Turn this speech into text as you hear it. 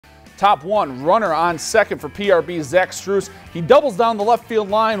Top one, runner on second for PRB, Zach Struess. He doubles down the left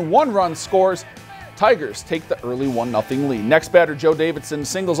field line, 1 run scores. Tigers take the early 1-0 lead. Next batter, Joe Davidson,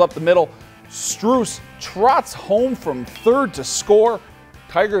 singles up the middle. Struess trots home from third to score.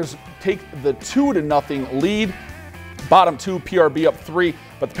 Tigers take the 2-0 lead. Bottom 2, PRB up 3,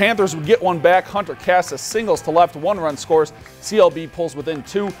 but the Panthers would get one back. Hunter Casa singles to left, 1 run scores. CLB pulls within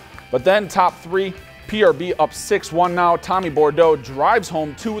 2, but then top 3, PRB up 6-1 now. Tommy Bordeaux drives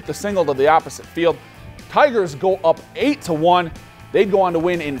home 2 with the single to the opposite field. Tigers go up 8-1. They'd go on to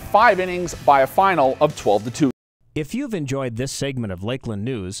win in 5 innings by a final of 12-2. If you've enjoyed this segment of Lakeland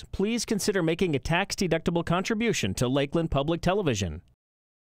News, please consider making a tax-deductible contribution to Lakeland Public Television.